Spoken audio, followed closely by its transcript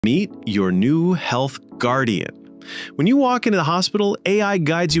Meet your new health guardian. When you walk into the hospital, AI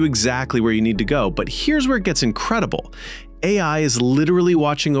guides you exactly where you need to go, but here's where it gets incredible. AI is literally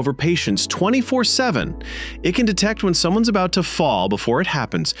watching over patients 24/7. It can detect when someone's about to fall before it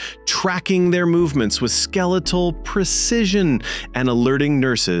happens, tracking their movements with skeletal precision and alerting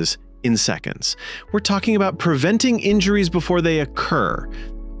nurses in seconds. We're talking about preventing injuries before they occur.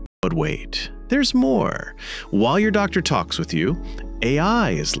 But wait, there's more. While your doctor talks with you, AI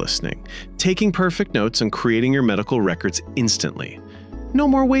is listening, taking perfect notes and creating your medical records instantly. No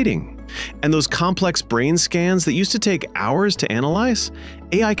more waiting. And those complex brain scans that used to take hours to analyze,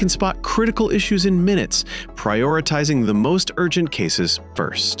 AI can spot critical issues in minutes, prioritizing the most urgent cases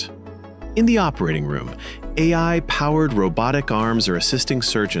first. In the operating room, AI-powered robotic arms are assisting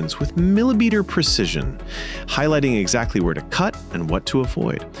surgeons with millimeter precision, highlighting exactly where to cut and what to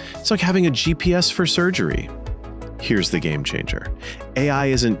avoid. It's like having a GPS for surgery. Here's the game changer. AI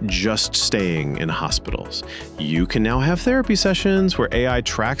isn't just staying in hospitals. You can now have therapy sessions where AI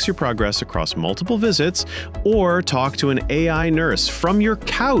tracks your progress across multiple visits, or talk to an AI nurse from your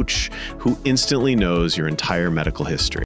couch who instantly knows your entire medical history.